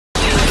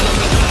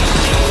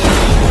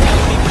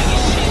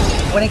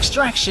When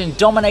Extraction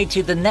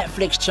dominated the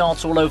Netflix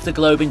charts all over the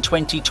globe in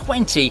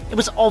 2020, it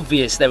was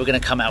obvious they were going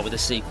to come out with a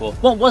sequel.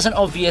 What wasn't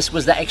obvious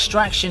was that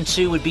Extraction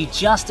 2 would be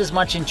just as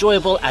much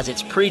enjoyable as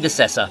its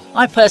predecessor.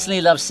 I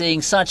personally love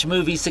seeing such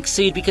movies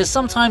succeed because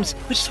sometimes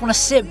we just want to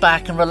sit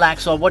back and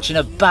relax while watching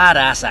a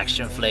badass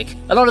action flick.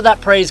 A lot of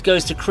that praise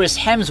goes to Chris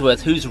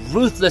Hemsworth, who's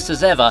ruthless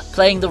as ever,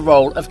 playing the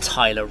role of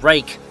Tyler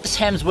Rake. Chris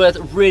Hemsworth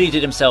really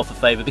did himself a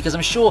favour because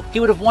I'm sure he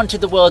would have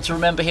wanted the world to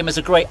remember him as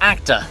a great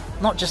actor,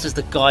 not just as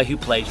the guy who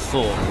played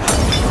Thor.